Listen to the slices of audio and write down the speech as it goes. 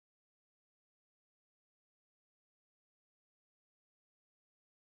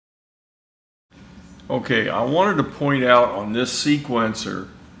Okay, I wanted to point out on this sequencer,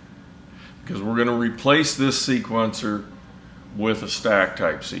 because we're going to replace this sequencer with a stack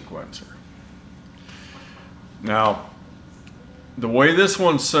type sequencer. Now, the way this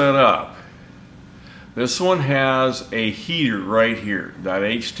one's set up, this one has a heater right here, that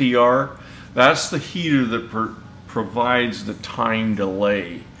HTR. That's the heater that provides the time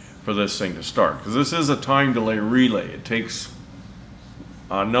delay for this thing to start, because this is a time delay relay. It takes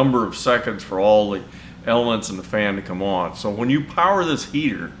a number of seconds for all the elements in the fan to come on. So when you power this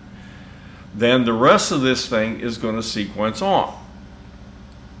heater, then the rest of this thing is going to sequence on.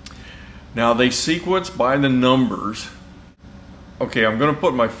 Now they sequence by the numbers. Okay, I'm going to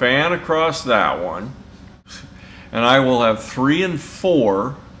put my fan across that one, and I will have 3 and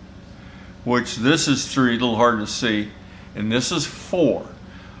 4, which this is 3, a little hard to see, and this is 4.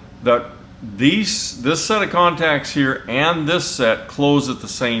 This set of contacts here and this set close at the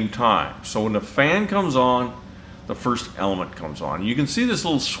same time. So when the fan comes on, the first element comes on. You can see this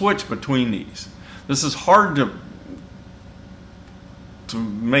little switch between these. This is hard to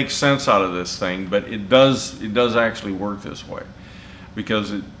make sense out of this thing, but it does actually work this way,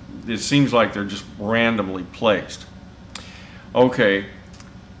 because it seems like they're just randomly placed. Okay,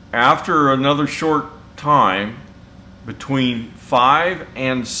 after another short time, between 5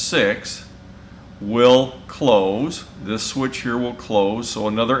 and 6 will close. This switch here will close, so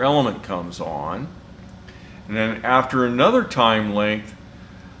another element comes on. And then after another time length,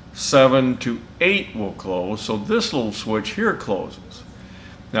 7 to 8 will close, so this little switch here closes.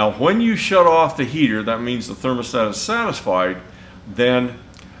 Now when you shut off the heater, that means the thermostat is satisfied, then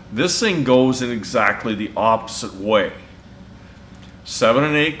this thing goes in exactly the opposite way. 7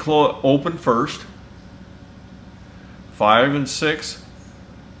 and 8 open first, 5 and 6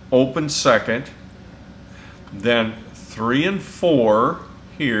 open second, then 3 and 4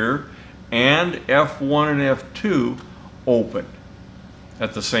 here, and F1 and F2 open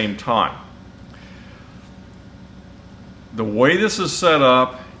at the same time. The way this is set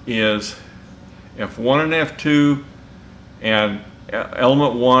up is F1 and F2 and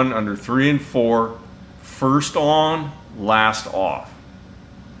element 1 under 3 and 4, first on, last off.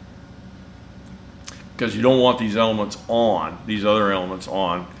 Because you don't want these elements on, these other elements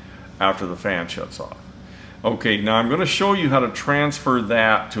on, after the fan shuts off. Okay, now I'm going to show you how to transfer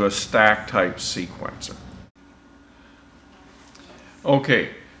that to a stack type sequencer.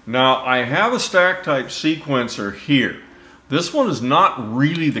 Okay, now I have a stack type sequencer here. This one is not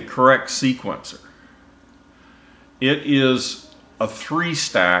really the correct sequencer. It is a 3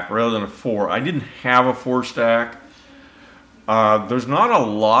 stack rather than a 4. I didn't have a 4 stack. There's not a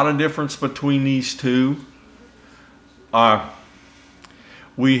lot of difference between these two.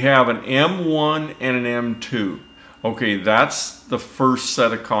 We have an M1 and an M2. Okay, that's the first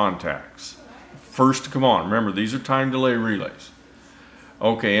set of contacts. First to come on. Remember, these are time delay relays.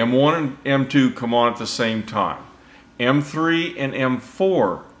 Okay, M1 and M2 come on at the same time. M3 and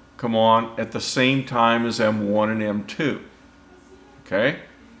M4 come on at the same time as M1 and M2. Okay?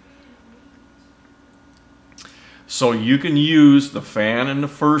 So you can use the fan and the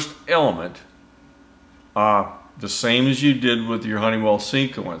first element the same as you did with your Honeywell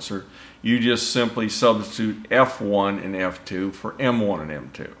sequencer. You just simply substitute F1 and F2 for M1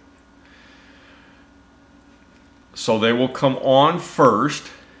 and M2. So they will come on first.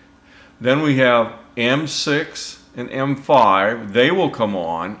 Then we have M6 and M5. They will come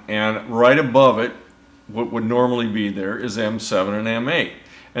on, and right above it, what would normally be there, is M7 and M8.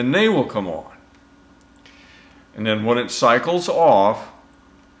 And they will come on. And then when it cycles off,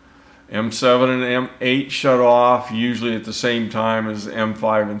 M7 and M8 shut off, usually at the same time as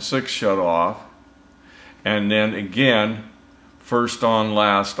M5 and 6 shut off. And then again, first on,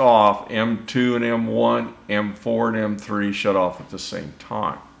 last off, M2 and M1, M4 and M3 shut off at the same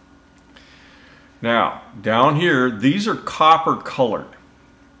time. Now, down here, these are copper colored.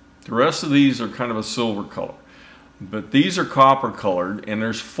 The rest of these are kind of a silver color. But these are copper colored, and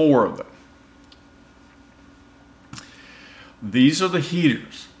there's 4 of them. These are the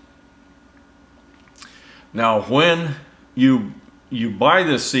heaters. Now when you buy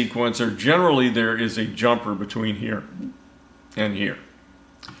this sequencer, generally there is a jumper between here and here,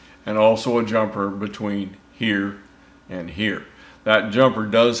 and also a jumper between here and here. That jumper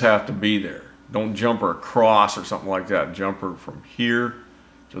does have to be there. Don't jumper across or something like that. Jumper from here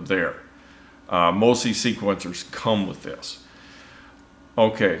to there. Most of these sequencers come with this.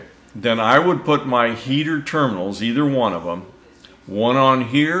 Okay, then I would put my heater terminals, either one of them, one on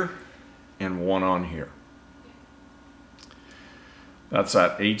here and one on here. That's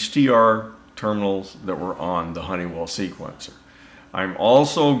that HTR terminals that were on the Honeywell sequencer. I'm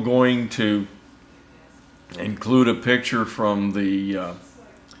also going to include a picture from the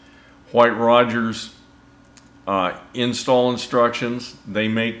White Rogers install instructions. They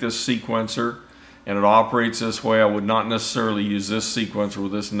make this sequencer and it operates this way. I would not necessarily use this sequencer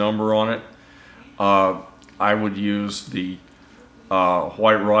with this number on it. I would use the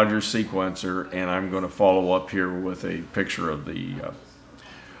White Rogers sequencer, and I'm going to follow up here with a picture of the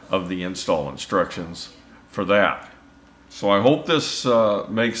install instructions for that. So I hope this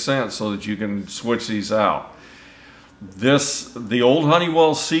makes sense so that you can switch these out. The old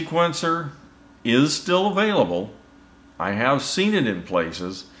Honeywell sequencer is still available. I have seen it in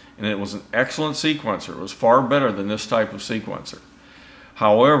places, and it was an excellent sequencer. It was far better than this type of sequencer.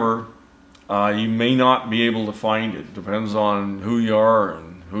 However, you may not be able to find it. Depends on who you are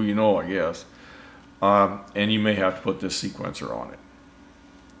and who you know, I guess. And you may have to put this sequencer on it.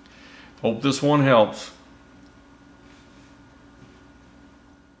 Hope this one helps.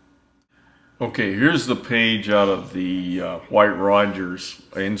 Okay, here's the page out of the White Rogers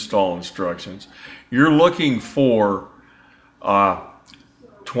install instructions. You're looking for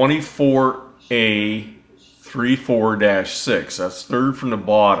 24A34-6. That's third from the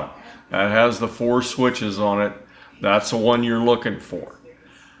bottom. That has the 4 switches on it. That's the one you're looking for.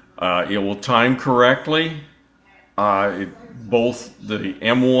 It will time correctly. Both the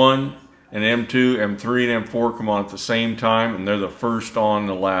M1 and M2, M3 and M4 come on at the same time, and they're the first on,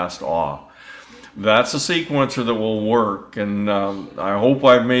 the last off. That's a sequencer that will work, and I hope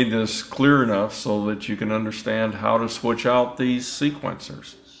I've made this clear enough so that you can understand how to switch out these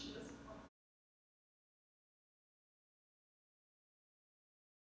sequencers.